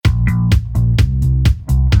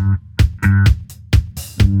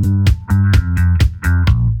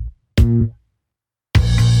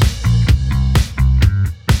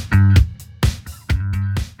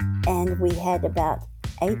had about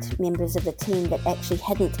 8 members of the team that actually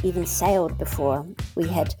hadn't even sailed before. We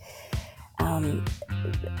had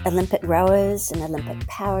Olympic rowers, an Olympic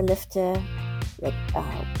powerlifter,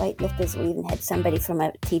 weightlifters. We even had somebody from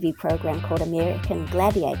a TV program called American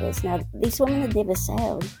Gladiators. Now, these women had never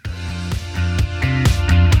sailed.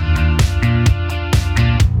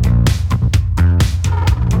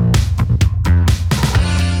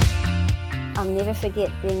 I'll never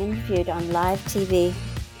forget being interviewed on live TV,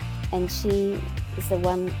 and she is the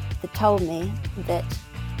one that told me that,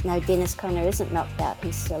 no, Dennis Conner isn't knocked out,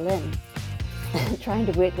 he's still in. Trying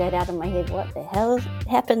to work that out in my head, what the hell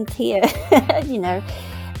happened here?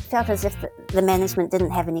 Felt as if the management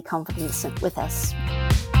didn't have any confidence with us.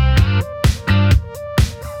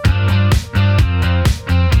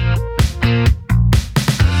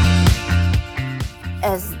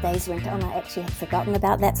 As days went on, I actually had forgotten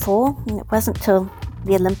about that fall. And it wasn't till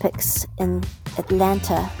the Olympics in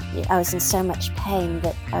Atlanta, I was in so much pain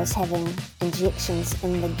that I was having injections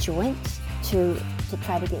in the joint to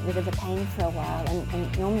try to get rid of the pain for a while.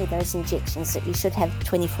 And normally those injections that you should have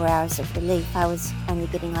 24 hours of relief, I was only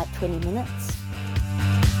getting like 20 minutes.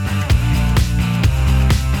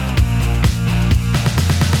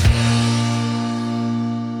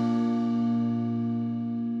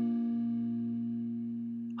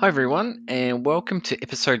 Hi everyone, and welcome to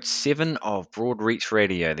episode 7 of Broadreach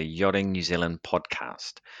Radio, the Yachting New Zealand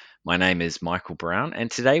podcast. My name is Michael Brown, and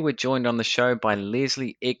today we're joined on the show by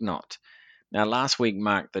Lesley Ignott. Now, last week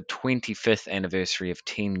marked the 25th anniversary of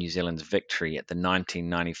Team New Zealand's victory at the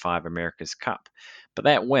 1995 America's Cup. But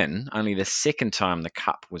that win, only the second time the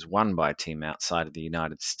Cup was won by a team outside of the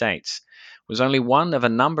United States, was only one of a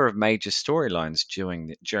number of major storylines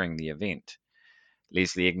during the event.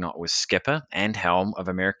 Lesley Ignott was skipper and helm of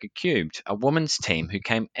America Cubed, a women's team who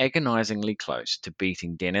came agonisingly close to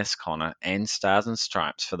beating Dennis Conner and Stars and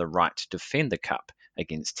Stripes for the right to defend the Cup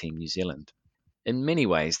against Team New Zealand. In many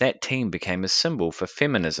ways, that team became a symbol for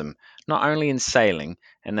feminism, not only in sailing,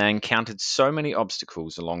 and they encountered so many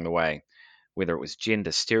obstacles along the way, whether it was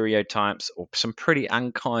gender stereotypes or some pretty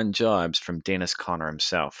unkind jibes from Dennis Conner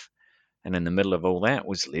himself. And in the middle of all that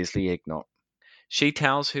was Lesley Ignott. She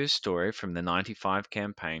tells her story from the 95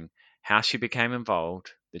 campaign, how she became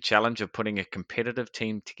involved, the challenge of putting a competitive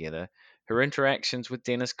team together, her interactions with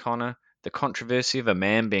Dennis Conner, the controversy of a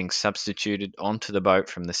man being substituted onto the boat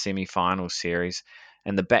from the semi-final series,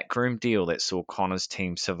 and the backroom deal that saw Conner's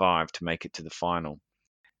team survive to make it to the final.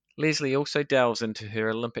 Lesley also delves into her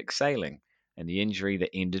Olympic sailing and the injury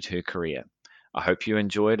that ended her career. I hope you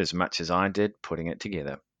enjoyed as much as I did putting it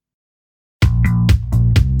together.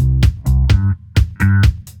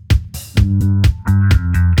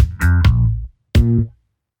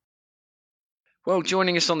 Well,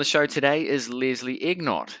 joining us on the show today is Lesley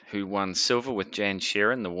Ignott, who won silver with Jan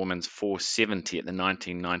Sherrin, the women's 470 at the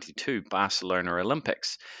 1992 Barcelona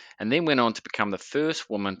Olympics, and then went on to become the first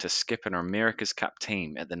woman to skip an America's Cup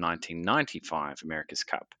team at the 1995 America's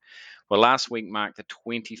Cup. Well, last week marked the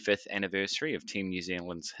 25th anniversary of Team New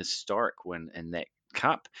Zealand's historic win in that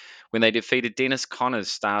Cup, when they defeated Dennis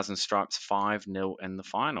Conner's Stars and Stripes 5-0 in the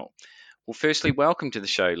final. Well, firstly, welcome to the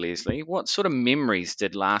show, Lesley. What sort of memories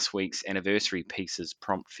did last week's anniversary pieces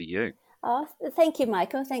prompt for you? Oh, thank you,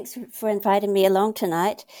 Michael. Thanks for inviting me along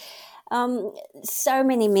tonight. So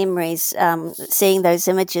many memories, seeing those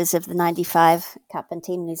images of the 95 Cup and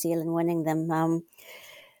Team New Zealand winning them.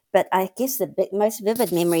 But I guess the most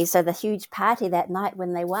vivid memories are the huge party that night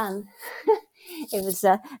when they won. It was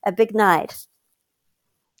a big night.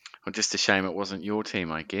 Well, just a shame it wasn't your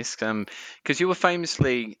team, I guess, because you were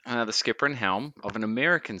famously the skipper and helm of an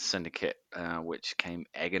American syndicate, which came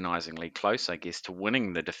agonisingly close, I guess, to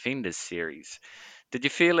winning the Defenders series. Did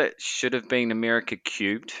you feel it should have been America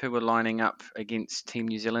Cubed who were lining up against Team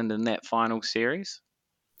New Zealand in that final series?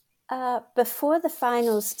 Before the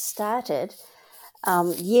finals started,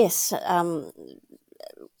 yes,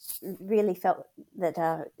 really felt that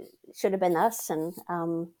it should have been us and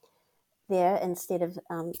there instead of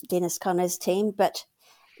Dennis Conner's team. But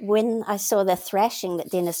when I saw the thrashing that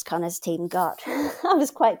Dennis Conner's team got, I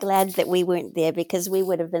was quite glad that we weren't there, because we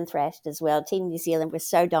would have been thrashed as well. Team New Zealand was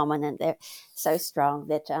so dominant, they're so strong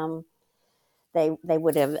that they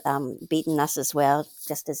would have beaten us as well,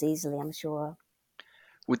 just as easily, I'm sure.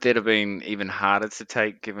 Would that have been even harder to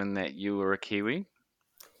take, given that you were a Kiwi?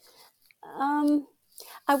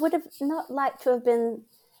 I would have not liked to have been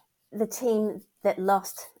the team that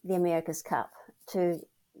lost the America's Cup to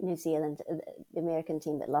New Zealand, the American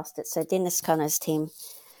team that lost it. So Dennis Conner's team,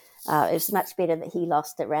 it was much better that he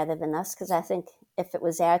lost it rather than us, because I think if it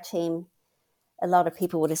was our team a lot of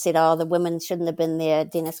people would have said, "Oh, the women shouldn't have been there.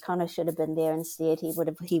 Dennis Conner should have been there instead. He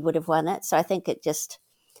would have won it." So I think it just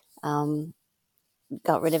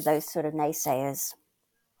got rid of those sort of naysayers.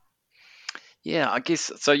 Yeah, I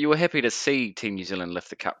guess so. You were happy to see Team New Zealand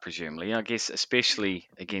lift the cup, presumably. I guess especially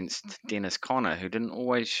against Dennis Conner, who didn't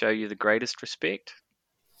always show you the greatest respect.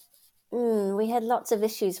 We had lots of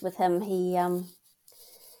issues with him. He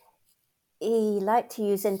liked to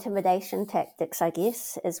use intimidation tactics, I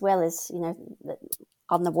guess, as well as,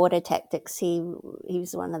 on the water tactics. He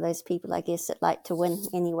was one of those people, I guess, that liked to win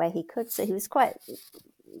any way he could. So he was quite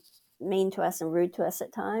mean to us and rude to us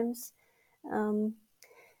at times.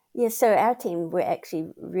 So our team were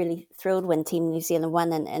actually really thrilled when Team New Zealand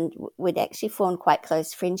won, and we'd actually formed quite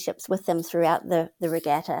close friendships with them throughout the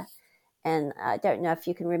regatta. And I don't know if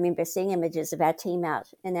you can remember seeing images of our team out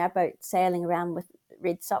in our boat sailing around with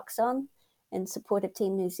red socks on in support of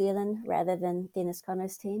Team New Zealand rather than Dennis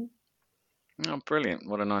Conner's team. Oh, brilliant.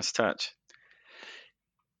 What a nice touch.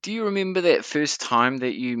 Do you remember that first time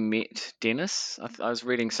that you met Dennis? I was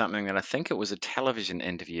reading something that I think it was a television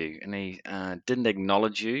interview, and he didn't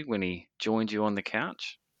acknowledge you when he joined you on the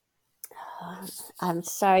couch. I'm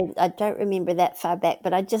sorry, I don't remember that far back,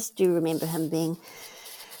 but I just do remember him being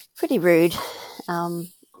pretty rude. And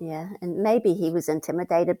maybe he was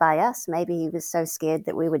intimidated by us. Maybe he was so scared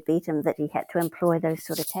that we would beat him that he had to employ those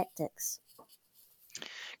sort of tactics.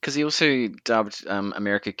 Because he also dubbed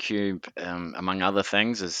America Cube, among other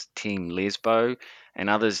things, as Team Lesbo, and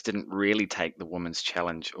others didn't really take the women's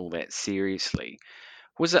challenge all that seriously.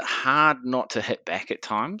 Was it hard not to hit back at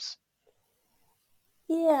times?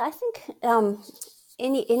 Yeah, I think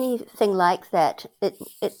anything like that,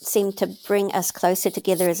 it seemed to bring us closer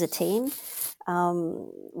together as a team.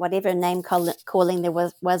 Whatever name calling there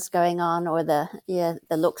was going on, or the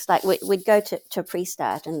looks like, we'd go to a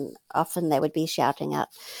pre-start, and often they would be shouting out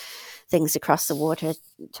things across the water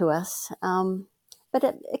to us. But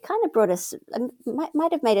it kind of brought us,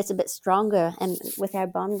 might have made us a bit stronger and with our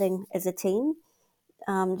bonding as a team,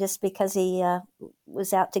 just because he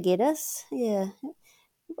was out to get us. Yeah,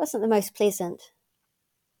 it wasn't the most pleasant.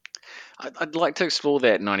 I'd like to explore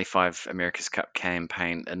that 95 America's Cup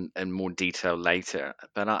campaign in more detail later,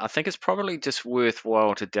 but I think it's probably just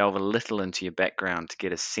worthwhile to delve a little into your background to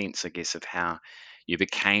get a sense, I guess, of how you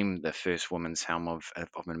became the first women's helm of an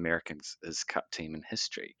America's Cup team in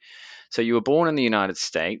history. So you were born in the United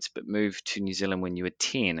States, but moved to New Zealand when you were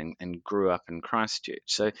 10 and grew up in Christchurch.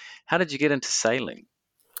 So how did you get into sailing?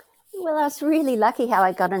 Well, I was really lucky how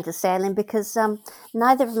I got into sailing, because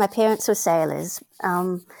neither of my parents were sailors.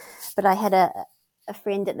 But I had a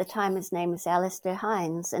friend at the time, his name was Alistair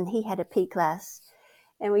Hines, and he had a P class.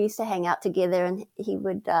 And we used to hang out together, and he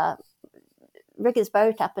would rig his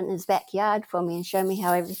boat up in his backyard for me and show me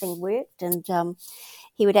how everything worked. And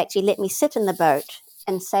he would actually let me sit in the boat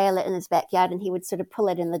and sail it in his backyard, and he would sort of pull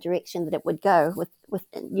it in the direction that it would go with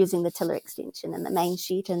using the tiller extension and the main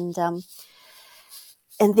sheet. And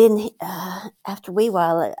then after a wee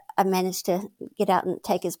while, I managed to get out and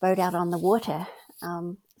take his boat out on the water.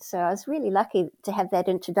 So I was really lucky to have that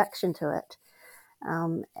introduction to it.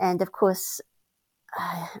 And of course,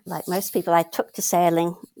 like most people, I took to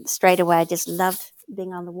sailing straight away. I just loved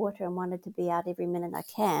being on the water and wanted to be out every minute I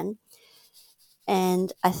can.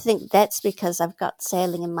 And I think that's because I've got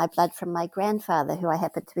sailing in my blood from my grandfather, who I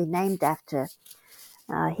happen to be named after.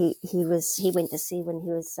 He went to sea when he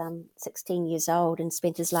was 16 years old and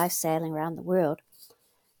spent his life sailing around the world.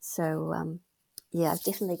 So I've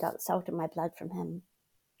definitely got salt in my blood from him.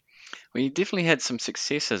 Well, you definitely had some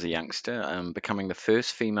success as a youngster, becoming the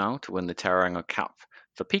first female to win the Tauranga Cup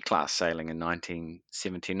for P-class sailing in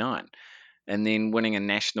 1979, and then winning a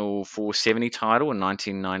national 470 title in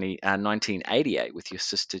 1988 with your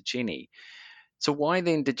sister Jenny. So why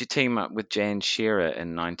then did you team up with Jan Shearer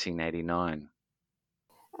in 1989?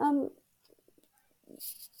 Um,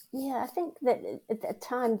 I think that at the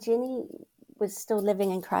time Jenny was still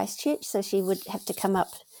living in Christchurch, so she would have to come up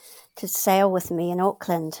to sail with me in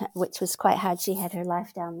Auckland, which was quite hard. She had her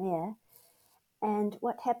life down there. And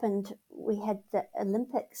what happened, we had the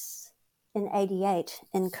Olympics in 88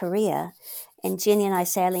 in Korea, and Jenny and I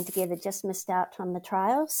sailing together just missed out on the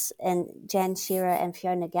trials, and Jan Shearer and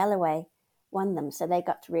Fiona Galloway won them, so they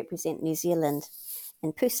got to represent New Zealand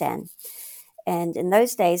in Busan. And in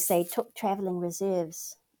those days, they took travelling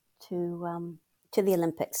reserves to the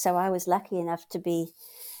Olympics, so I was lucky enough to be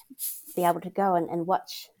able to go and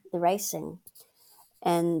watch the racing.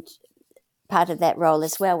 And part of that role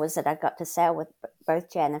as well was that I got to sail with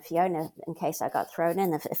both Jan and Fiona in case I got thrown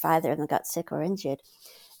in if either of them got sick or injured.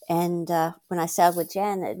 And when I sailed with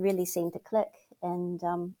Jan, it really seemed to click,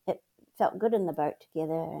 and it felt good in the boat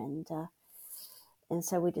together. And and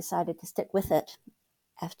so we decided to stick with it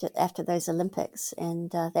after those Olympics,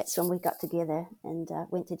 and that's when we got together and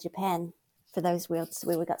went to Japan for those Worlds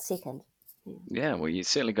where we got second. Yeah, well, you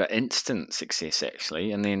certainly got instant success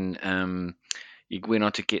actually, and then you went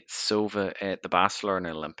on to get silver at the Barcelona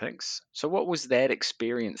Olympics. So, what was that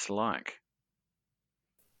experience like?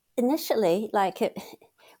 Initially,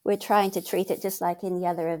 we're trying to treat it just like any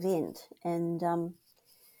other event, and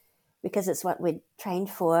because it's what we'd trained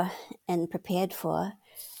for and prepared for.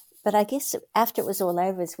 But I guess after it was all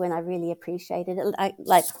over is when I really appreciated it.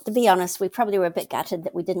 To be honest, we probably were a bit gutted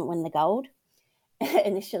that we didn't win the gold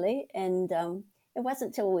initially, and it wasn't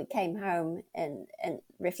until we came home and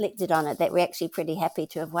reflected on it that we're actually pretty happy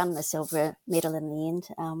to have won the silver medal in the end.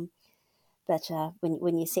 But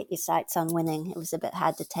when you set your sights on winning, it was a bit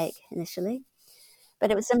hard to take initially.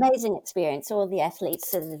 But it was an amazing experience. All the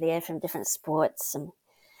athletes that are there from different sports,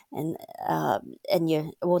 and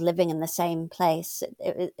you're all living in the same place.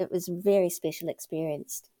 It was a very special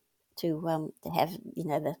experience to have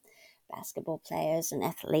the basketball players and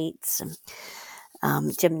athletes and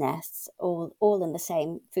gymnasts all in the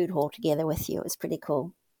same food hall together with you. It was pretty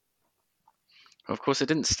cool. Of course, it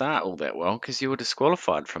didn't start all that well because you were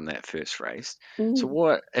disqualified from that first race. So, Mm.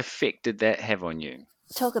 what effect did that have on you?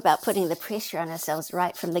 Talk about putting the pressure on ourselves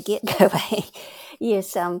right from the get-go.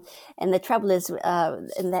 Yes, and the trouble is,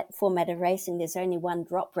 in that format of racing, there's only one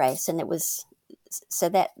drop race, and so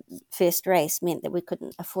that first race meant that we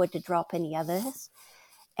couldn't afford to drop any others,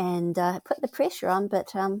 and put the pressure on.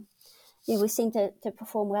 But we seemed to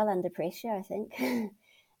perform well under pressure, I think,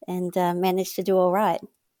 and managed to do all right.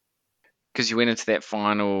 Because you went into that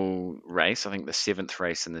final race, I think the seventh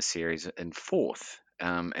race in the series, in fourth,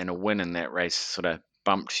 and a win in that race sort of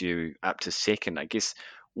bumped you up to second. I guess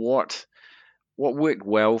what worked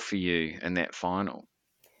well for you in that final?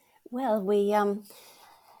 Well, we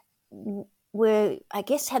I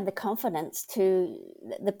guess had the confidence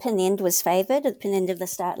the pin end was favoured at the pin end of the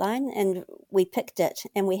start line, and we picked it,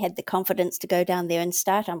 and we had the confidence to go down there and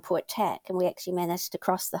start on port tack, and we actually managed to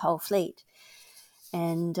cross the whole fleet,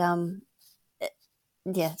 and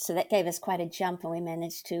so that gave us quite a jump, and we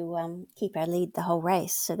managed to keep our lead the whole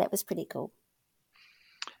race, so that was pretty cool.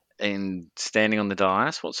 And standing on the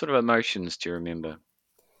dais, what sort of emotions do you remember?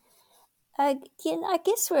 Again, I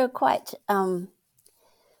guess we were quite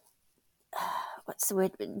what's the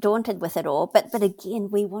word, daunted with it all, but again,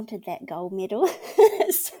 we wanted that gold medal.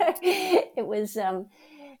 So it was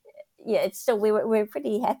it's still we were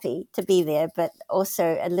pretty happy to be there, but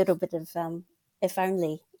also a little bit of if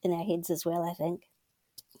only in our heads as well, I think.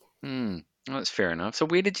 Well, that's fair enough. So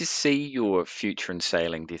where did you see your future in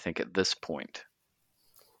sailing, do you think, at this point?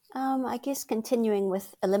 I guess continuing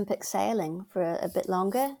with Olympic sailing for a bit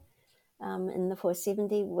longer in the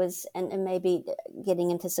 470 and maybe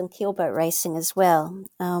getting into some keelboat racing as well,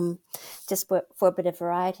 just for a bit of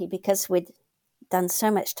variety, because we'd done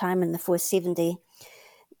so much time in the 470.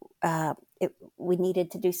 We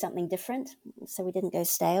needed to do something different, so we didn't go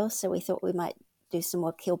stale. So we thought we might do some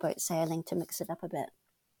more keelboat sailing to mix it up a bit.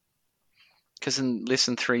 Because in less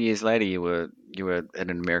than 3 years later, you were at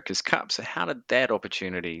an America's Cup. So how did that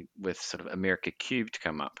opportunity with sort of America Cubed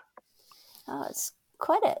come up? Oh, it's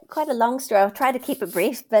quite a long story. I'll try to keep it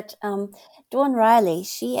brief, but Dawn Riley,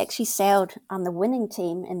 she actually sailed on the winning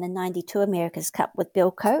team in the 92 America's Cup with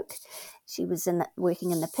Bill Koch. She was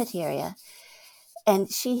working in the pit area,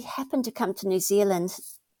 and she happened to come to New Zealand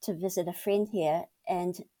to visit a friend here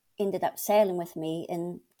and ended up sailing with me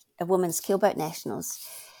in a women's keelboat nationals.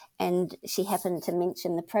 And she happened to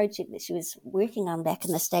mention the project that she was working on back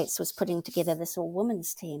in the States was putting together this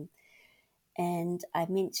all-women's team. And I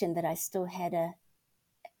mentioned that I still had a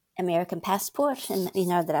American passport, and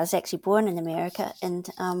that I was actually born in America, and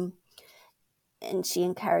she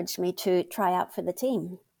encouraged me to try out for the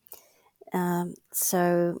team. I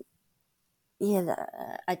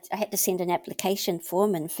had to send an application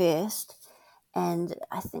form in first, and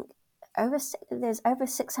I think there's over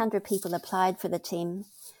 600 people applied for the team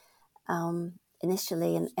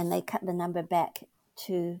initially, and they cut the number back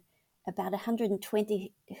to about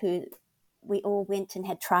 120 who we all went and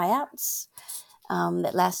had tryouts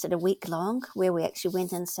that lasted a week long, where we actually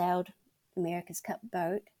went and sailed America's Cup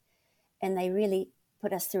boat, and they really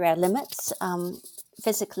put us through our limits,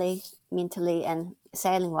 physically, mentally, and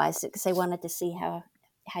sailing-wise, because they wanted to see how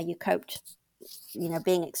you coped,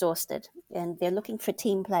 being exhausted. And they're looking for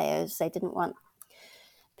team players. They didn't want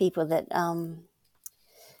people that,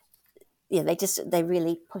 they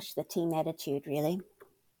really pushed the team attitude, really.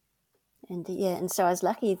 And so I was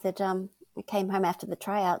lucky that I came home after the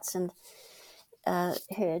tryouts and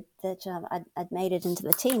heard that I'd made it into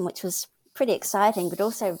the team, which was pretty exciting, but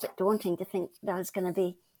also a bit daunting to think that I was going to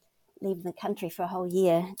be leaving the country for a whole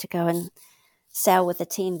year to go and sail with a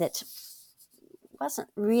team that wasn't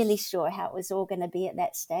really sure how it was all going to be at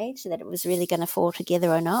that stage, that it was really going to fall together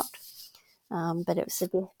or not. But it was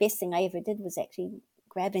the best thing I ever did was actually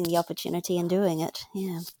grabbing the opportunity and doing it.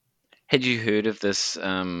 Yeah. Had you heard of this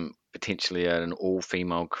potentially an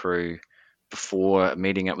all-female crew before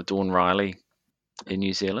meeting up with Dawn Riley in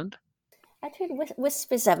New Zealand? I'd heard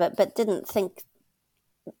whispers of it, but didn't think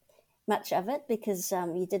much of it because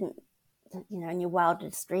you didn't, in your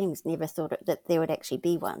wildest dreams, never thought that there would actually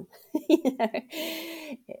be one.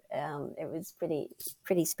 It was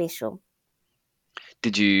pretty special.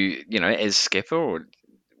 Did you, as skipper, or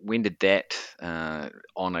when did that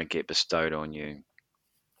honour get bestowed on you?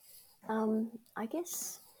 I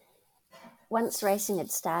guess once racing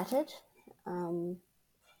had started,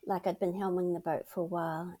 like I'd been helming the boat for a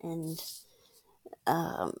while, and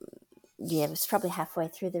it was probably halfway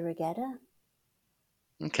through the regatta.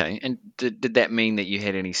 Okay, and did that mean that you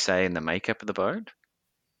had any say in the makeup of the boat?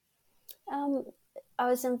 I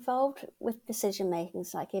was involved with decision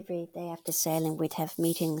makings. Like every day after sailing, we'd have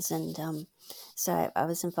meetings, and so I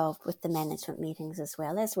was involved with the management meetings as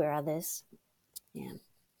well, as were others. Yeah.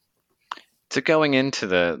 So going into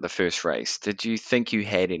the first race, did you think you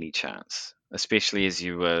had any chance, especially as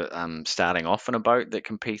you were starting off in a boat that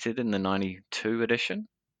competed in the 92 edition?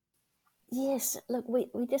 Yes, look, we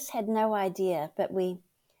just had no idea, but we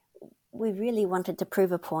really wanted to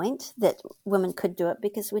prove a point that women could do it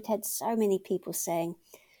because we'd had so many people saying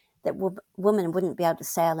that women wouldn't be able to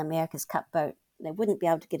sail America's Cup boat. They wouldn't be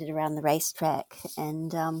able to get it around the racetrack.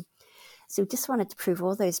 And so we just wanted to prove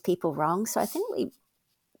all those people wrong. So I think we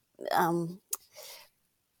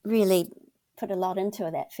really put a lot into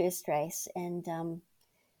that first race. And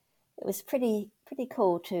it was pretty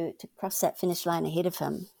cool to cross that finish line ahead of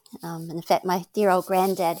him. And in fact, my dear old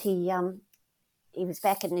granddad, he was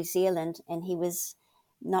back in New Zealand and he was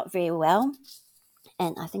not very well.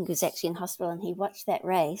 And I think he was actually in hospital, and he watched that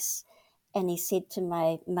race and he said to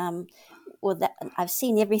my mum, well, I've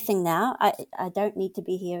seen everything now. I don't need to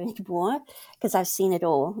be here anymore because I've seen it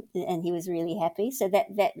all. And he was really happy. So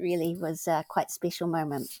that really was quite a special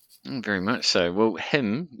moment. Very much so. Well,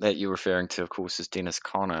 him that you're referring to, of course, is Dennis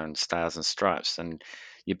Conner in Stars and Stripes, and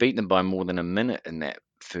you beat them by more than a minute in that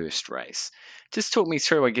first race. Just talk me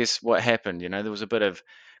through, I guess, what happened. There was a bit of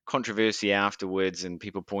controversy afterwards, and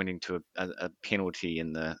people pointing to a penalty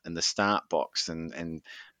in the start box, and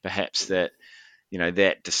perhaps that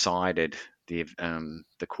decided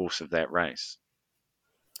the course of that race.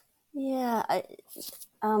 Yeah,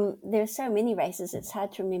 there are so many races, it's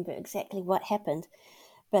hard to remember exactly what happened.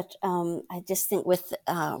 But I just think with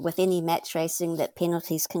any match racing that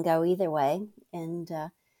penalties can go either way, and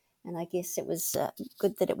I guess it was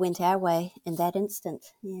good that it went our way in that instant.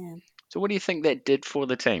 Yeah. So, what do you think that did for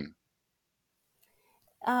the team?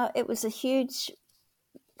 It was a huge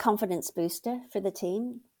confidence booster for the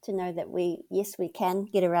team to know that we can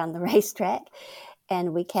get around the racetrack,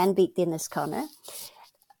 and we can beat Dennis Conner.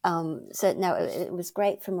 So no, it was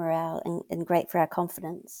great for morale and great for our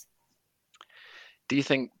confidence. Do you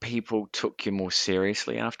think people took you more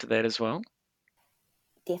seriously after that as well?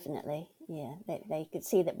 Definitely, yeah. They could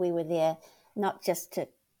see that we were there not just to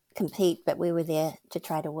compete, but we were there to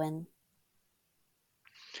try to win.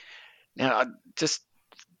 Now, I just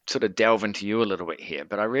sort of delve into you a little bit here,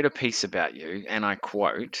 but I read a piece about you, and I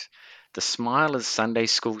quote, "The smile is Sunday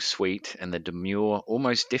school sweet, and the demure,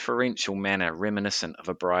 almost deferential manner reminiscent of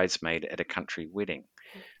a bridesmaid at a country wedding."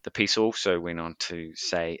 The piece also went on to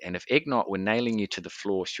say, "And if Ignot were nailing you to the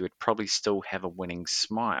floor, she would probably still have a winning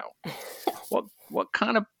smile." What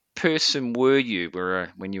kind of person were you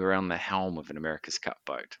when you were on the helm of an America's Cup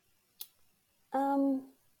boat?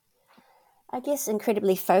 I guess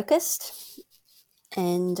incredibly focused,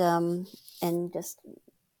 and just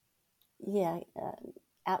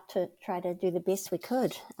out to try to do the best we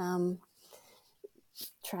could.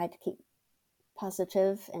 Try to keep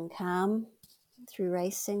positive and calm through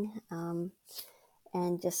racing,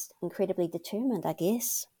 and just incredibly determined, I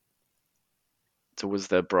guess. So was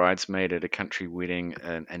the bridesmaid at a country wedding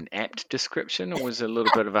an apt description, or was it a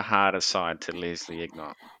little bit of a harder side to Leslie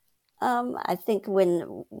Ignot? I think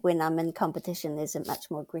when I'm in competition, there's a much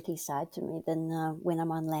more gritty side to me than when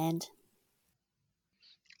I'm on land.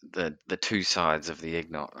 The two sides of the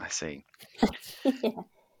Ignot, I see. Yeah.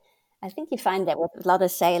 I think you find that with a lot of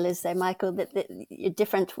sailors, though, Michael, that you're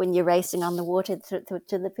different when you're racing on the water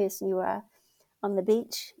to the person you are on the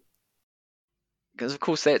beach. Because, of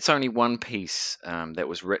course, that's only one piece that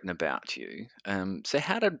was written about you. So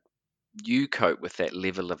how did you cope with that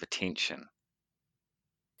level of attention?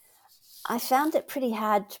 I found it pretty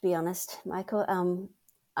hard, to be honest, Michael.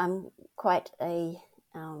 I'm quite a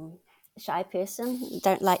shy person.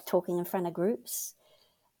 Don't like talking in front of groups,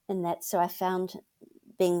 and that. So I found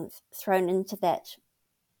being thrown into that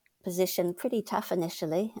position pretty tough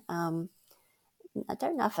initially. I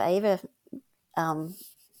don't know if I ever.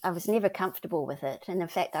 I was never comfortable with it, and in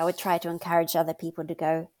fact, I would try to encourage other people to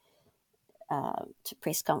go to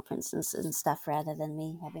press conferences and stuff rather than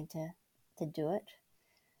me having to do it.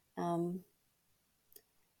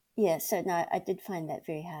 Yeah, so no, I did find that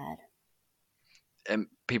very hard. And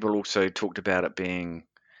people also talked about it being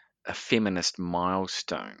a feminist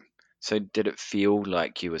milestone. So did it feel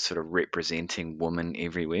like you were sort of representing women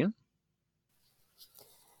everywhere?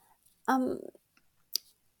 Um,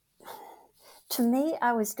 to me,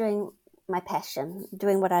 I was doing my passion,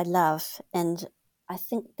 doing what I love, and I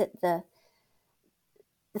think that the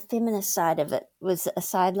feminist side of it was a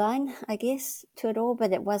sideline, I guess, to it all,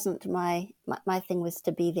 but it wasn't my thing was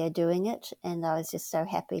to be there doing it, and I was just so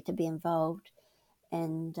happy to be involved,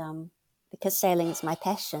 and because sailing is my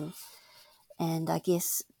passion, and I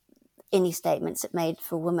guess any statements it made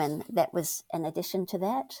for women, that was an addition to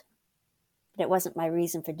that, but it wasn't my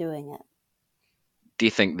reason for doing it. Do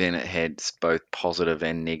you think then it had both positive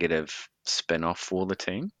and negative spin-off for the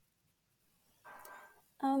team?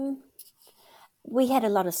 Um, we had a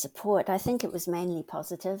lot of support. I think it was mainly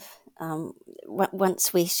positive.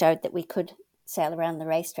 Once we showed that we could sail around the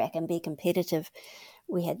racetrack and be competitive,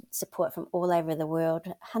 we had support from all over the world.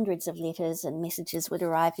 Hundreds of letters and messages would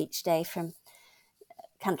arrive each day from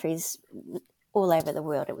countries all over the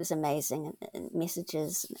world. It was amazing, and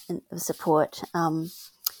messages and support,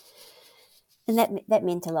 and that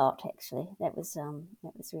meant a lot. Actually, that was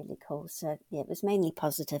really cool. So yeah, it was mainly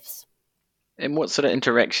positives. And what sort of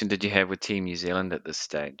interaction did you have with Team New Zealand at this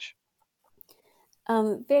stage?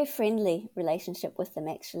 Very friendly relationship with them,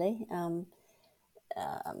 actually.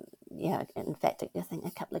 Yeah, in fact, I think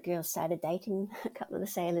a couple of girls started dating a couple of the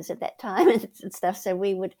sailors at that time and stuff. So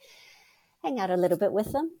we would hang out a little bit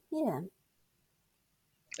with them. Yeah.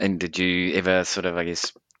 And did you ever sort of, I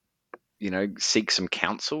guess, seek some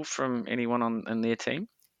counsel from anyone in their team?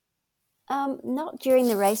 Not during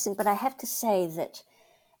the racing, but I have to say that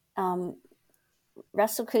um,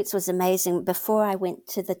 Russell Coutts was amazing. Before I went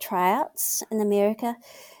to the tryouts in America,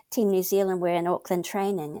 Team New Zealand were in Auckland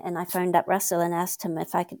training, and I phoned up Russell and asked him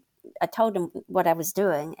if I could. I told him what I was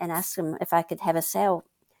doing and asked him if I could have a sail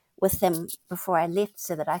with them before I left,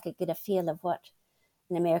 so that I could get a feel of what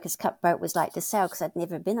an America's Cup boat was like to sail, because I'd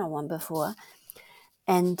never been on one before.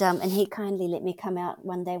 And he kindly let me come out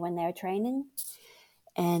one day when they were training,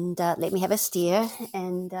 and let me have a steer,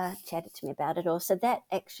 and chatted to me about it all. So that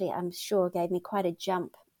actually, I'm sure, gave me quite a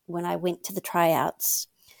jump when I went to the tryouts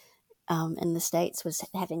in the States, was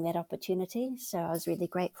having that opportunity. So I was really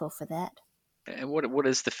grateful for that. And what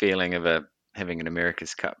is the feeling of having an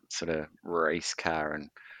America's Cup sort of race car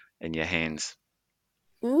in your hands?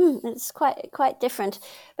 It's quite different,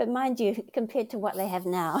 but mind you, compared to what they have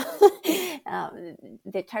now,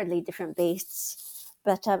 they're totally different beasts.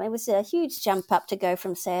 But it was a huge jump up to go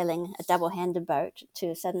from sailing a double-handed boat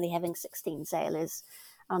to suddenly having 16 sailors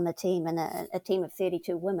on the team, and a team of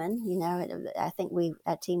 32 women. I think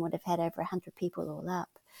our team would have had over 100 people all up.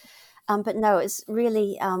 But no, it's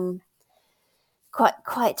really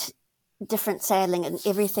quite different sailing, and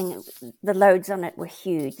everything. The loads on it were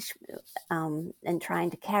huge, and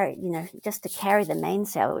trying to carry, just to carry the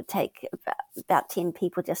mainsail, it would take about 10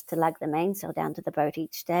 people just to lug the mainsail down to the boat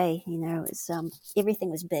each day. It was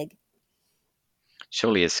everything was big.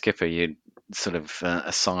 Surely, as skipper, you'd sort of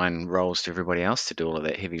assign roles to everybody else to do all of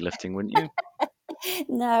that heavy lifting, wouldn't you?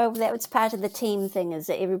 No, that was part of the team thing, is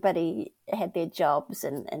that everybody had their jobs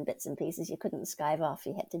and bits and pieces. You couldn't skive off.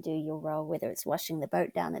 You had to do your role, whether it's washing the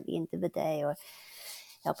boat down at the end of the day or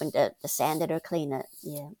helping to sand it or clean it.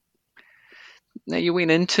 Yeah. Now, you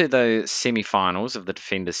went into the semi-finals of the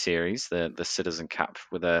Defender Series, the Citizen Cup,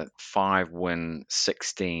 with a 5-win,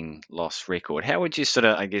 16-loss record. How would you sort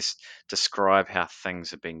of, I guess, describe how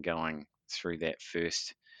things have been going through that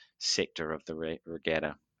first sector of the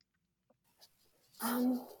regatta?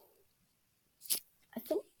 Um, I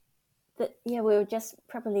think that, yeah, we were just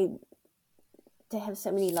probably, to have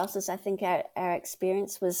so many losses, I think our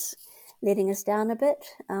experience was letting us down a bit.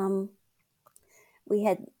 We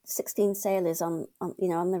had 16 sailors on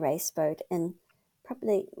the race boat, and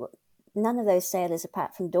probably none of those sailors,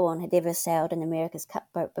 apart from Dawn, had ever sailed an America's Cup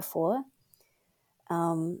boat before.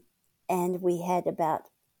 And we had about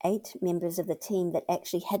 8 members of the team that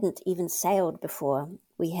actually hadn't even sailed before.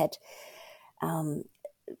 We had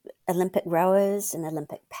Olympic rowers, an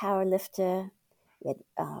Olympic powerlifter, We had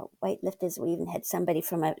weightlifters. We even had somebody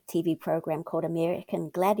from a TV program called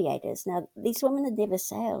American Gladiators. Now, these women had never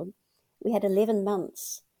sailed. We had 11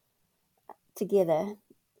 months together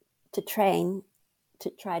to train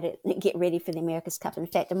to try to get ready for the America's Cup. In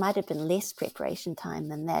fact, it might have been less preparation time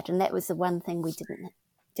than that. And that was the one thing we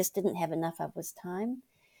didn't have enough of, was time.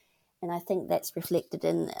 And I think that's reflected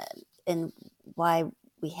in why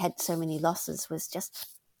we had so many losses, was just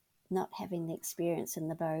not having the experience in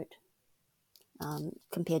the boat.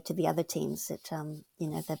 Compared to the other teams that,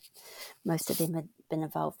 most of them had been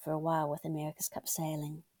involved for a while with America's Cup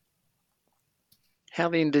sailing. How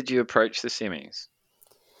then did you approach the semis?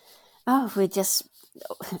 Oh, we just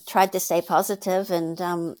tried to stay positive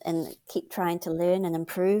and keep trying to learn and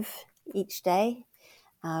improve each day.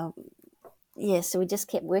 So we just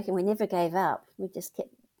kept working. We never gave up. We just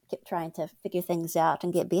kept trying to figure things out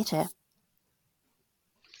and get better.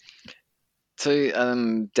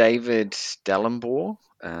 So David Dallenbaugh,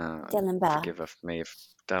 Dellenbaugh. forgive me if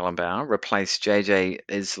Dallenbaugh, replaced JJ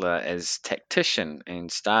Isler as tactician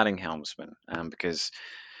and starting helmsman, because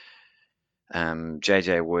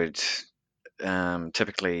JJ would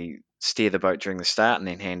typically steer the boat during the start and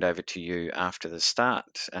then hand over to you after the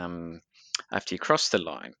start, after you cross the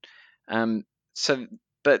line.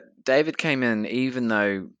 But David came in even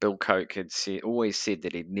though Bill Koch had always said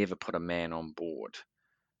that he'd never put a man on board.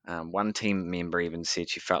 One team member even said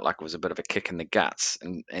she felt like it was a bit of a kick in the guts,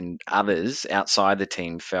 and others outside the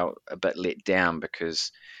team felt a bit let down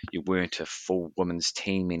because you weren't a full women's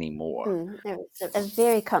team anymore. It was a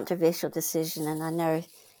very controversial decision, and I know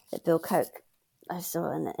that Bill Koch, I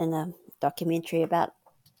saw in a documentary about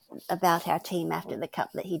our team after the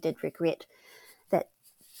Cup, that he did regret that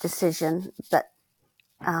decision. But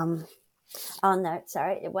oh no,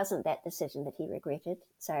 sorry, it wasn't that decision that he regretted.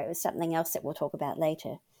 Sorry, it was something else that we'll talk about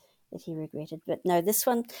later that he regretted. But no, this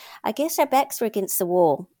one, I guess our backs were against the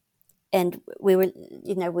wall, and we were,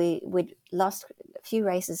 we'd lost a few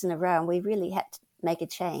races in a row, and we really had to make a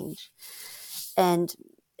change. And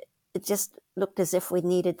it just looked as if we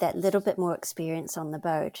needed that little bit more experience on the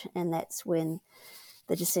boat, and that's when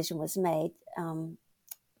the decision was made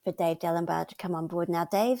for Dave Dallenbaugh to come on board. Now,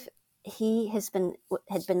 Dave, he had been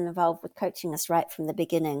involved with coaching us right from the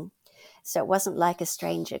beginning, so it wasn't like a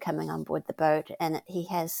stranger coming on board the boat, and he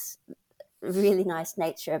has a really nice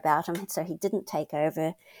nature about him, so he didn't take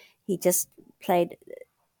over. He just played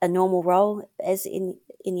a normal role as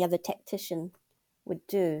any other tactician would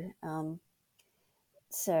do.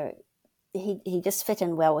 So he just fit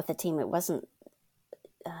in well with the team. It wasn't,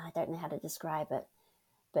 I don't know how to describe it,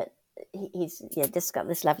 but he's just got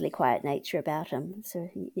this lovely quiet nature about him. So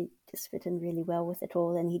he just fit in really well with it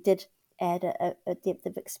all, and he did add a depth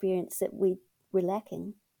of experience that we were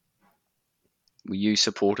lacking. Were you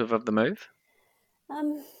supportive of the move? How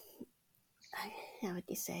would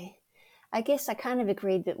you say? I guess I kind of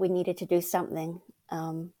agreed that we needed to do something,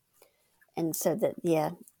 and so that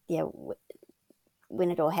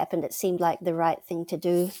when it all happened, it seemed like the right thing to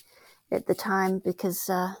do at the time,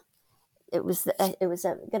 because it was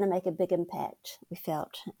going to make a big impact, we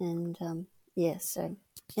felt, and and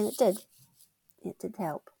it did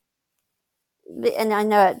help. And I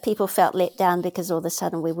know people felt let down because all of a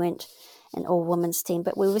sudden we weren't an all women's team,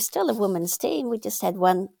 but we were still a women's team. We just had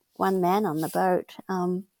one man on the boat,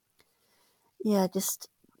 just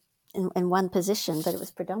in one position, but it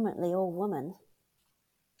was predominantly all women.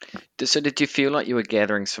 So did you feel like you were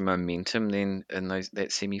gathering some momentum then in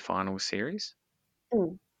that semi-final series?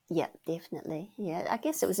 Yeah, definitely. Yeah, I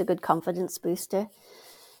guess it was a good confidence booster.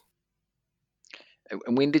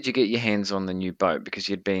 And when did you get your hands on the new boat? Because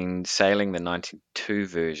you'd been sailing the 92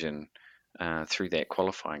 version through that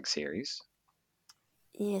qualifying series.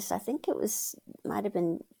 Yes, I think might have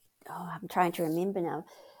been, I'm trying to remember now,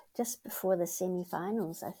 just before the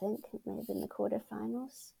semi-finals, I think. It may have been the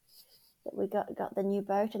quarterfinals that we got the new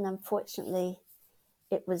boat, and unfortunately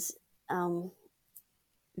it was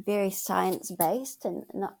very science-based, and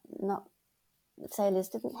not sailors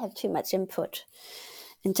didn't have too much input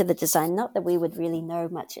into the design. Not that we would really know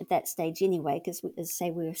much at that stage anyway, because we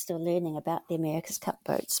were still learning about the America's Cup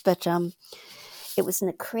boats. But it was an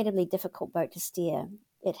incredibly difficult boat to steer.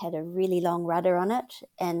 It had a really long rudder on it,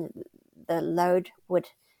 and the load would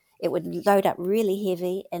load up really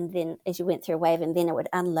heavy, and then as you went through a wave, and then it would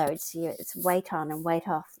unload. So it's weight on and weight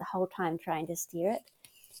off the whole time trying to steer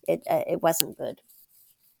it. It wasn't good.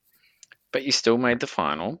 But you still made the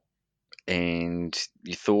final, and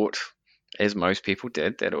you thought, as most people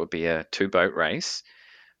did, that it would be a 2-boat race.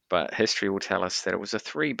 But history will tell us that it was a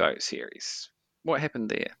 3-boat series. What happened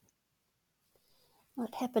there?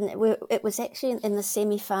 What happened? It was actually in the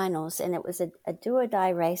semi-finals, and it was a do-or-die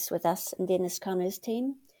race with us and Dennis Connor's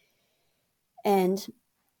team. And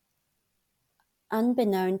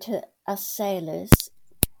unbeknown to us sailors,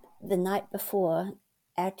 the night before,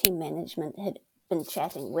 our team management had been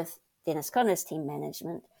chatting with Dennis Connor's team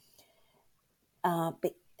management, and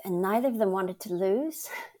neither of them wanted to lose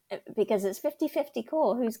because it's 50-50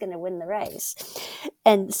 call who's going to win the race.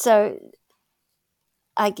 And so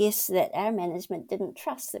I guess that our management didn't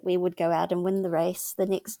trust that we would go out and win the race the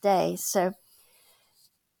next day. So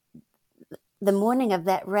the morning of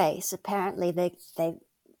that race, apparently they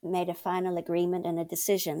made a final agreement and a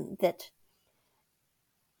decision that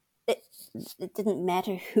it didn't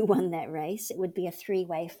matter who won that race. It would be a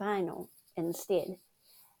 3-way final instead.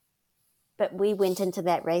 But we went into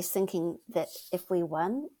that race thinking that if we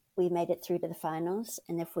won, we made it through to the finals.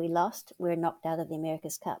 And if we lost, we were knocked out of the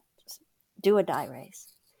America's Cup. Do or die race.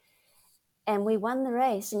 And we won the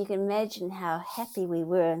race, and you can imagine how happy we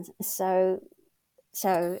were and so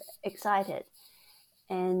excited.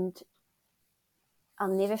 And I'll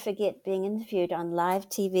never forget being interviewed on live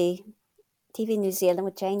TV New Zealand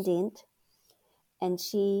with Jane Dent. And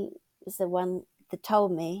she was the one that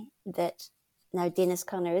told me that, no, Dennis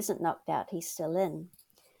Connor isn't knocked out, he's still in.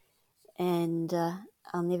 And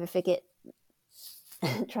I'll never forget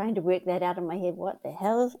trying to work that out in my head. What the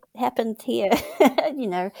hell happened here? You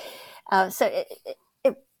know, so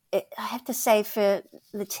I have to say, for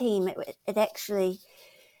the team, it actually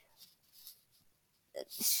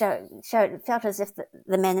it felt as if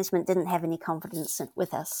the management didn't have any confidence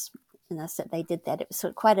with us, that they did that. It was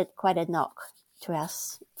sort of quite a knock to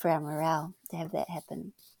us for our morale to have that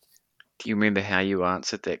happen. Do you remember how you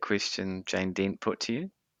answered that question Jane Dent put to you?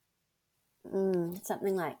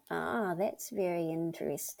 Something like, that's very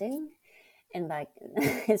interesting. And like,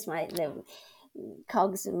 the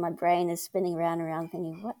cogs in my brain is spinning around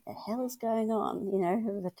thinking, what the hell is going on? You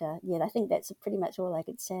know, but I think that's pretty much all I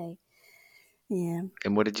could say. Yeah.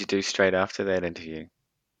 And what did you do straight after that interview?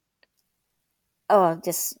 Oh, I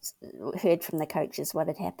just heard from the coaches what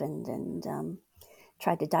had happened and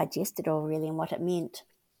tried to digest it all, really, and what it meant.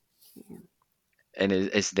 Yeah. And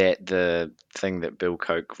is that the thing that Bill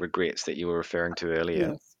Koch regrets that you were referring to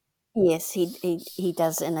earlier? Yes, he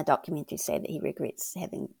does in a documentary say that he regrets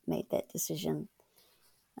having made that decision.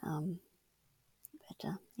 But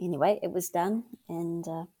anyway, it was done, and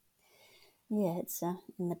it's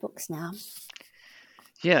in the books now.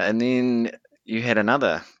 Yeah, and then you had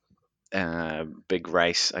another big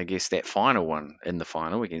race, I guess that final one in the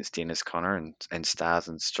final against Dennis Connor and Stars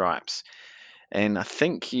and Stripes. And I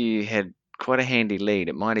think you had quite a handy lead.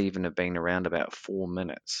 It might even have been around about 4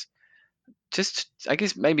 minutes. I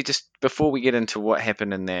guess maybe just before we get into what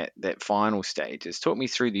happened in that final stages, talk me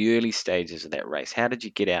through the early stages of that race. How did you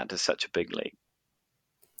get out to such a big lead?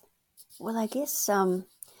 Well, I guess the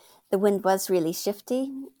wind was really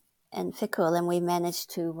shifty and fickle, and we managed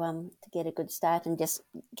to get a good start and just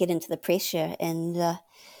get into the pressure and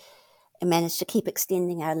managed to keep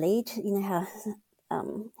extending our lead. You know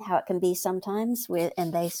how it can be sometimes,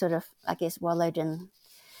 and they sort of, I guess, wallowed in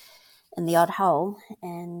the odd hole,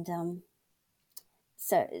 and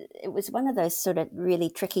so it was one of those sort of really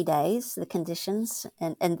tricky days, the conditions,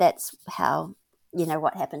 and that's how,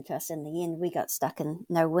 what happened to us in the end. We got stuck in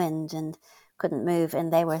no wind and couldn't move,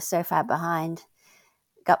 and they were so far behind,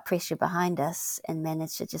 got pressure behind us and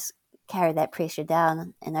managed to just carry that pressure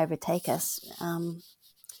down and overtake us. So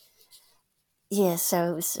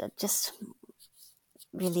it was just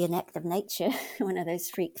really an act of nature, one of those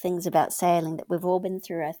freak things about sailing that we've all been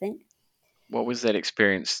through, I think. What was that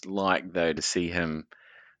experience like, though, to see him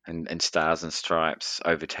and Stars and Stripes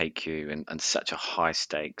overtake you in such a high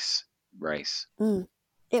stakes race?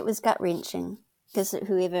 It was gut wrenching because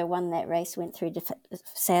whoever won that race went through to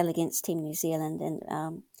sail against Team New Zealand,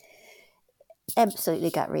 and absolutely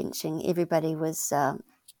gut wrenching. Everybody was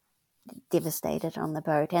devastated on the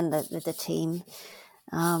boat and the team.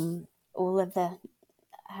 All of the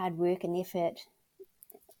hard work and effort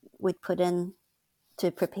we'd put in to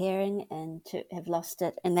preparing, and to have lost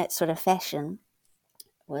it in that sort of fashion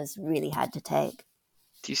was really hard to take.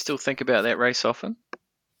 Do you still think about that race often?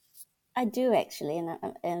 I do, actually,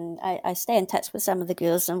 and I stay in touch with some of the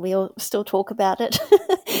girls, and we all still talk about it.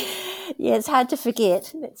 Yeah, it's hard to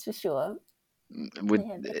forget, that's for sure.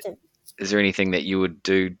 Is there anything that you would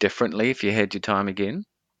do differently if you had your time again?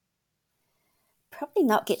 Probably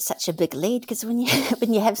not get such a big lead, because when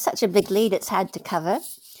you have such a big lead, it's hard to cover,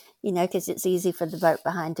 because it's easy for the boat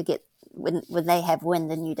behind to get, when they have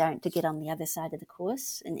wind and you don't, to get on the other side of the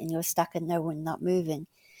course, and you're stuck in no wind, not moving.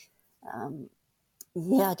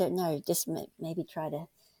 I don't know, just maybe try to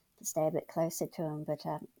to stay a bit closer to him. But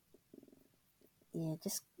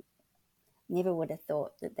just never would have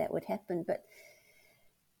thought that would happen. But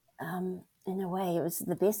in a way, it was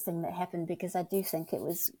the best thing that happened, because I do think it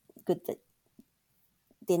was good that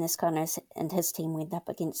Dennis Connors and his team went up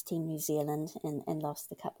against Team New Zealand and lost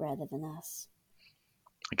the cup rather than us.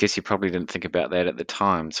 I guess you probably didn't think about that at the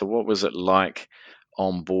time. So what was it like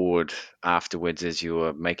on board afterwards as you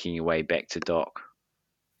were making your way back to dock?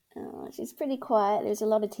 She's pretty quiet. There was a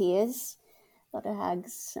lot of tears, a lot of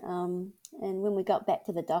hugs. And when we got back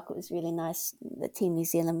to the dock, it was really nice. The Team New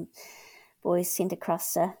Zealand boys sent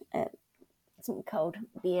across some cold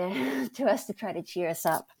beer to us to try to cheer us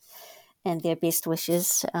up, and their best wishes.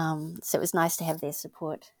 So it was nice to have their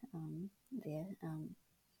support there.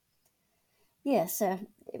 So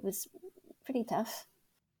it was pretty tough.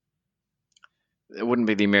 It wouldn't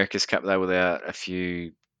be the America's Cup, though, without a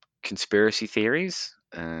few conspiracy theories.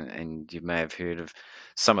 And you may have heard of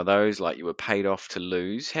some of those, like you were paid off to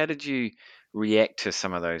lose. How did you react to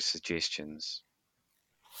some of those suggestions?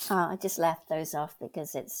 I just laughed those off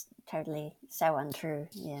because it's totally so untrue.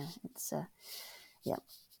 Yeah, it's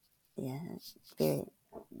very,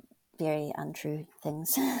 very untrue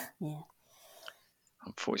things. Yeah.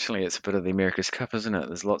 Unfortunately, it's a bit of the America's Cup, isn't it?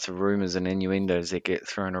 There's lots of rumours and innuendos that get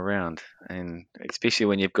thrown around, and especially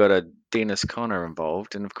when you've got a Dennis Conner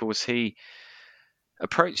involved. And of course, he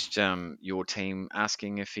approached your team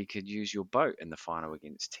asking if he could use your boat in the final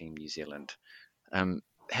against Team New Zealand.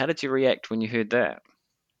 How did you react when you heard that?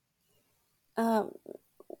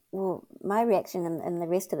 Well, my reaction and the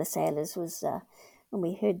rest of the sailors was when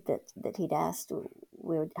we heard that he'd asked,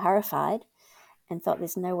 we were horrified and thought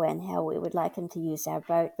there's no way in hell we would like him to use our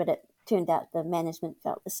boat. But it turned out the management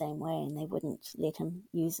felt the same way and they wouldn't let him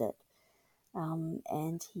use it.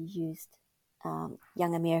 And he used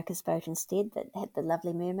Young America's boat instead, that had the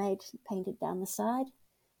lovely mermaid painted down the side.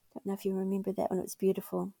 Don't know if you remember that one. It was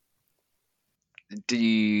beautiful. Do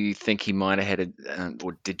you think he might have had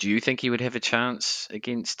or did you think he would have a chance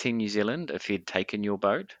against Team New Zealand if he'd taken your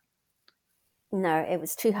boat? No, it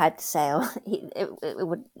was too hard to sail.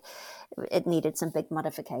 It needed some big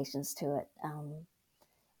modifications to it.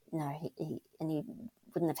 He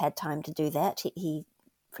wouldn't have had time to do that. He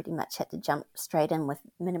pretty much had to jump straight in with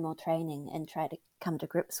minimal training and try to come to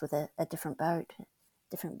grips with a different boat,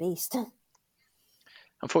 different beast.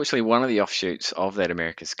 Unfortunately, one of the offshoots of that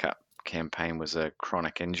America's Cup campaign was a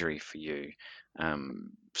chronic injury for you.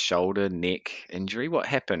 Shoulder, neck injury. What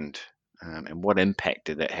happened? And what impact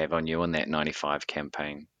did that have on you in that 95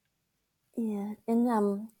 campaign? Yeah,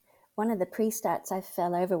 in one of the pre-starts, I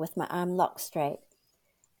fell over with my arm locked straight,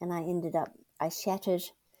 and I shattered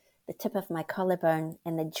the tip of my collarbone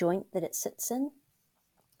and the joint that it sits in.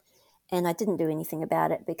 And I didn't do anything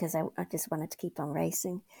about it because I just wanted to keep on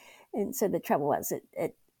racing. And so the trouble was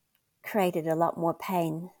it created a lot more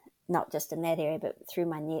pain, not just in that area, but through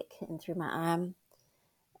my neck and through my arm,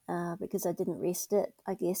 because I didn't rest it,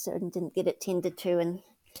 I guess, and didn't get it tended to.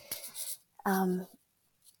 And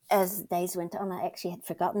as days went on, I actually had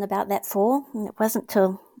forgotten about that fall. And it wasn't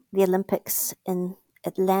till the Olympics in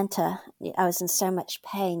Atlanta, I was in so much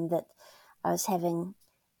pain that I was having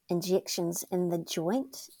injections in the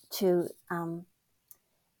joint to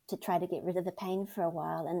try to get rid of the pain for a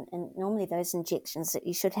while. And normally those injections that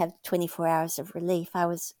you should have 24 hours of relief, I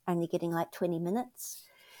was only getting like 20 minutes.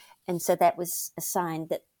 And so that was a sign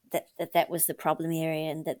that was the problem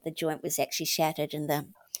area, and that the joint was actually shattered, and the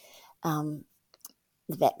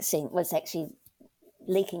vaccine was actually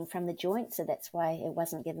leaking from the joint. So that's why it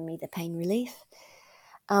wasn't giving me the pain relief.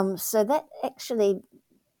 So that actually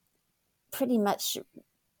pretty much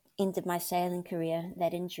ended my sailing career,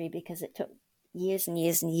 that injury, because it took years and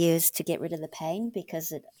years and years to get rid of the pain,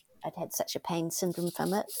 because I'd had such a pain syndrome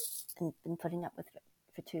from it and been putting up with it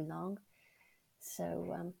for too long.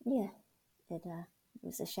 So it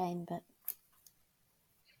was a shame, but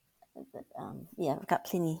I've got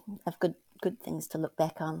plenty of good things to look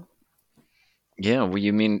back on. Yeah, well,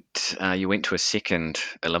 you went to a second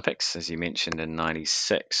Olympics, as you mentioned, in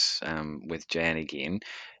 '96 with Jan again.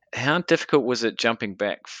 How difficult was it jumping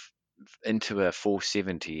back into a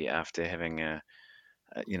 470 after having an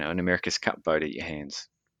America's Cup boat at your hands?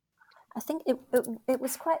 I think it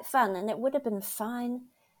was quite fun, and it would have been fine,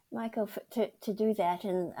 Michael, to do that,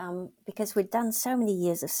 and because we'd done so many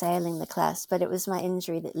years of sailing the class, but it was my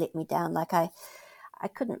injury that let me down. Like I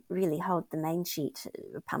couldn't really hold the main sheet,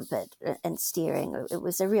 pump it, and steering. It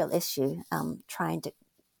was a real issue trying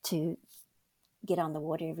to get on the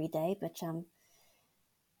water every day, but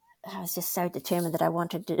I was just so determined that I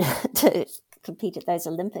wanted to compete at those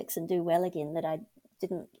Olympics and do well again that I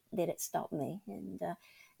didn't let it stop me. And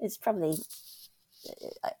it's probably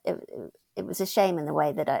it was a shame in the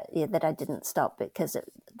way that I didn't stop, because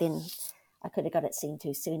then I could have got it seen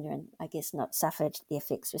to sooner, and I guess not suffered the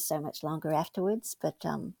effects for so much longer afterwards. But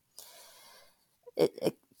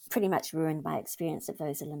it pretty much ruined my experience of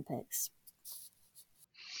those Olympics.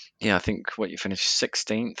 Yeah, I think what you finished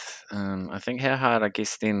 16th. I think how hard, I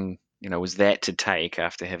guess, then, was that to take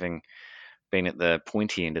after having been at the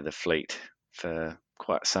pointy end of the fleet for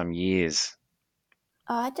quite some years?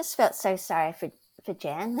 Oh, I just felt so sorry for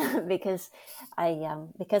Jan because I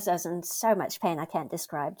was in so much pain. I can't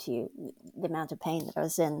describe to you the amount of pain that I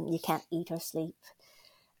was in. You can't eat or sleep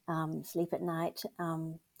at night.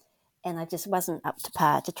 And I just wasn't up to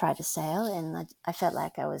par to try to sail. And I felt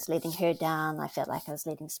like I was letting her down. I felt like I was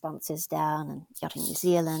letting sponsors down and Yachting New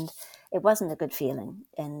Zealand. It wasn't a good feeling.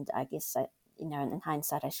 And I guess, in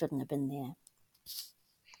hindsight, I shouldn't have been there.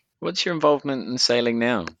 What's your involvement in sailing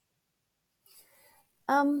now?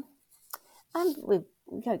 We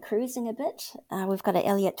go cruising a bit. We've got an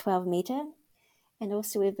Elliott 12 metre. And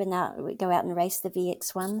also we go out and race the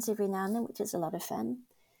VX1s every now and then, which is a lot of fun.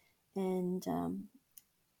 And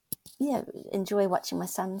enjoy watching my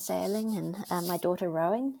son sailing and my daughter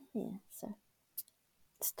rowing. Yeah, so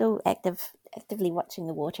still actively watching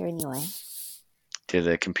the water anyway. Do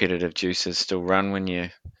the competitive juices still run when you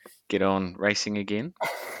get on racing again?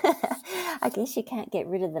 I guess you can't get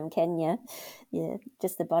rid of them, can you? Yeah,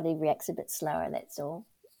 just the body reacts a bit slower, that's all.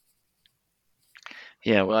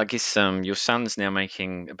 Yeah, well, I guess your son's now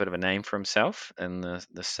making a bit of a name for himself in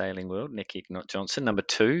the sailing world. Nick Egnott-Johnson, number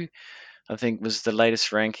 2, I think, was the latest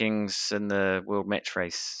rankings in the World Match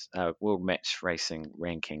Racing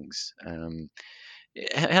rankings.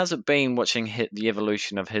 How's it been watching the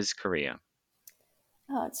evolution of his career?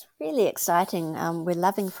 Oh, it's really exciting. We're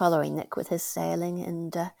loving following Nick with his sailing,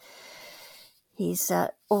 and he's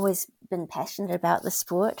always been passionate about the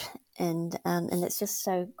sport, and it's just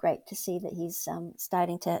so great to see that he's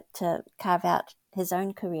starting to carve out his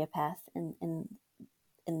own career path in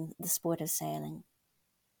the sport of sailing.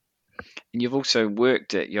 And you've also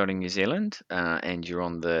worked at Yachting New Zealand, and you're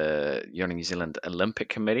on the Yachting New Zealand Olympic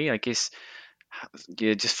Committee. I guess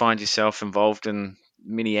you just find yourself involved in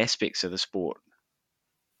many aspects of the sport.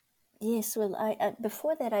 Yes, well,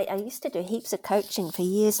 before that, I used to do heaps of coaching for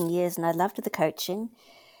years and years, and I loved the coaching.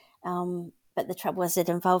 But the trouble was it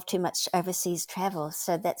involved too much overseas travel.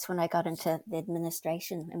 So that's when I got into the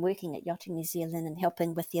administration and working at Yachting New Zealand and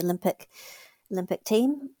helping with the Olympic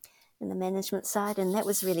team and the management side. And that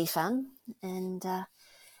was really fun. And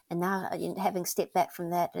now, having stepped back from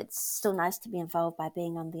that, it's still nice to be involved by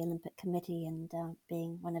being on the Olympic Committee and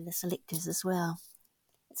being one of the selectors as well.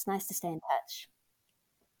 It's nice to stay in touch.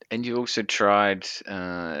 And you also tried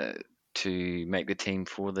to make the team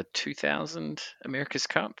for the 2000 America's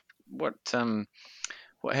Cup. What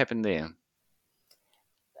happened there?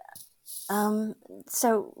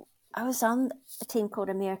 So I was on a team called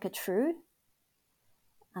America True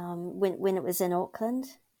when it was in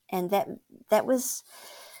Auckland, and that was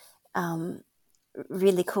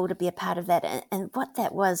really cool to be a part of that. And what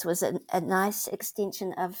that was a nice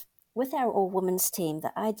extension of, with our all women's team,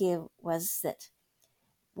 the idea was that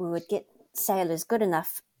we would get sailors good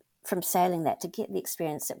enough from sailing that to get the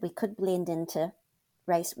experience that we could blend into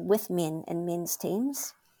race with men and men's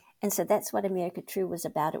teams. And so that's what America True was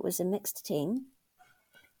about. It was a mixed team,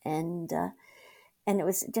 and it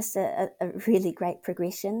was just a really great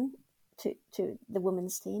progression to the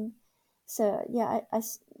women's team. So yeah, I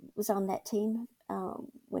was on that team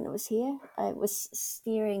when it was here. I was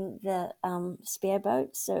steering the spare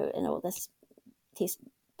boat, so in all this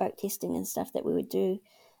boat testing and stuff that we would do,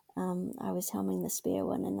 I was helming the spare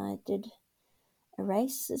one, and I did a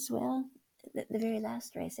race as well. The very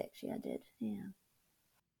last race, actually, I did. Yeah.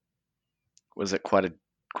 Was it quite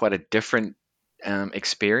a different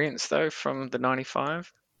experience though from the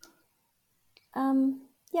 95?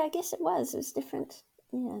 Yeah, I guess it was. It was different.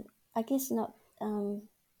 Yeah, I guess not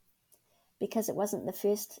because it wasn't the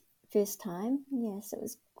first time. Yes, it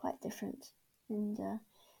was quite different, and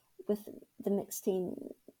with the mixed team,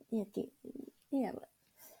 yeah,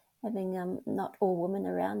 having not all women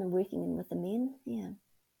around and working in with the men. Yeah.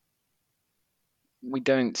 We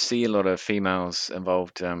don't see a lot of females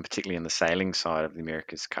involved, particularly in the sailing side of the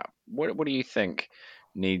America's Cup. What do you think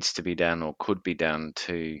needs to be done or could be done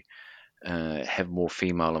to have more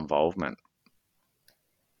female involvement?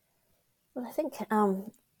 Well, I think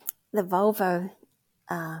the Volvo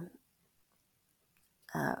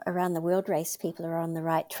around the world race people are on the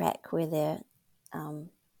right track, where they're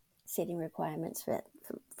setting requirements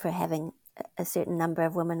for having a certain number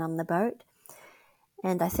of women on the boat.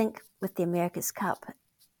 And I think with the America's Cup,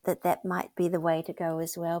 that might be the way to go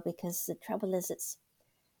as well, because the trouble is it's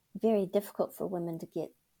very difficult for women to get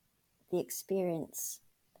the experience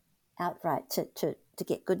outright to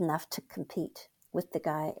get good enough to compete with the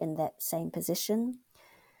guy in that same position.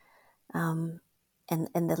 And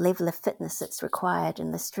the level of fitness that's required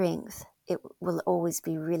and the strength, it will always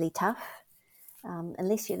be really tough.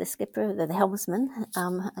 Unless you're the skipper or the helmsman,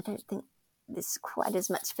 I don't think there's quite as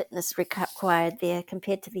much fitness required there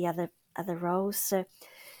compared to the other roles. So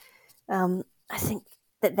I think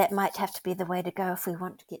that might have to be the way to go if we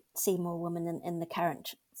want to see more women in the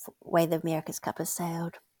current way the America's Cup has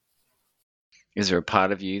sailed. Is there a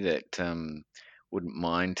part of you that wouldn't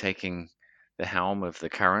mind taking the helm of the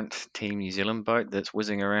current Team New Zealand boat that's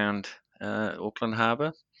whizzing around Auckland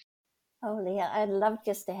Harbour? Oh, Leah, I'd love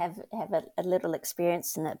just to have a little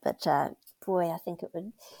experience in it, but boy, I think it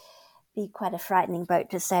would be quite a frightening boat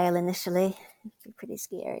to sail initially. It'd be pretty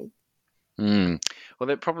scary. Well,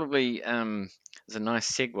 that probably is a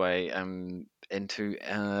nice segue into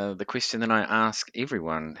the question that I ask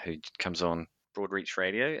everyone who comes on Broadreach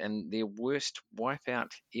Radio, and their worst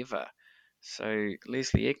wipeout ever. So,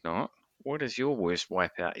 Leslie Ignott, what is your worst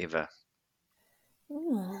wipeout ever?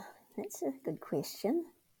 That's a good question.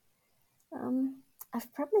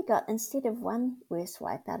 I've probably got, instead of one worst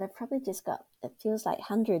wipeout, I've probably just got, it feels like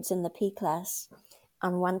hundreds in the P class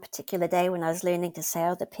on one particular day when I was learning to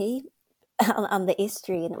sail the P on the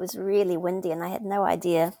estuary, and it was really windy and I had no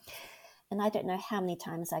idea. And I don't know how many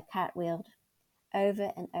times I cartwheeled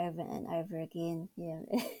over and over and over again. Yeah.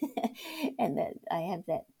 And that I have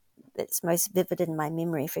that's most vivid in my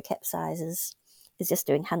memory for capsizes is just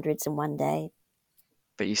doing hundreds in one day.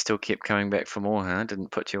 But you still kept coming back for more, huh?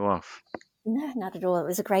 Didn't put you off? No, not at all. It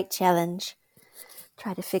was a great challenge.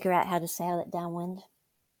 Try to figure out how to sail it downwind.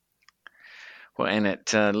 Well, and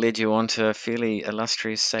it led you on to a fairly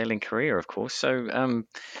illustrious sailing career, of course. So,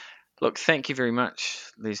 look, thank you very much,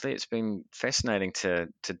 Leslie. It's been fascinating to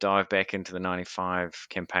dive back into the 95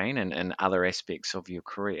 campaign and other aspects of your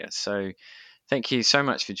career. So thank you so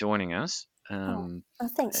much for joining us.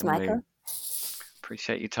 Thanks, And we Michael.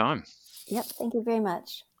 appreciate your time. Yep, thank you very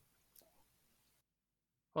much.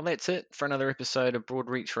 Well, that's it for another episode of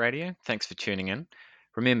Broadreach Radio. Thanks for tuning in.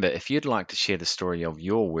 Remember, if you'd like to share the story of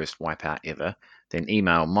your worst wipeout ever, then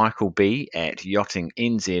email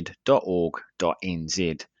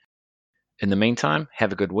michaelb@yachtingnz.org.nz. In the meantime,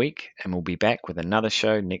 have a good week, and we'll be back with another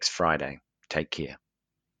show next Friday. Take care.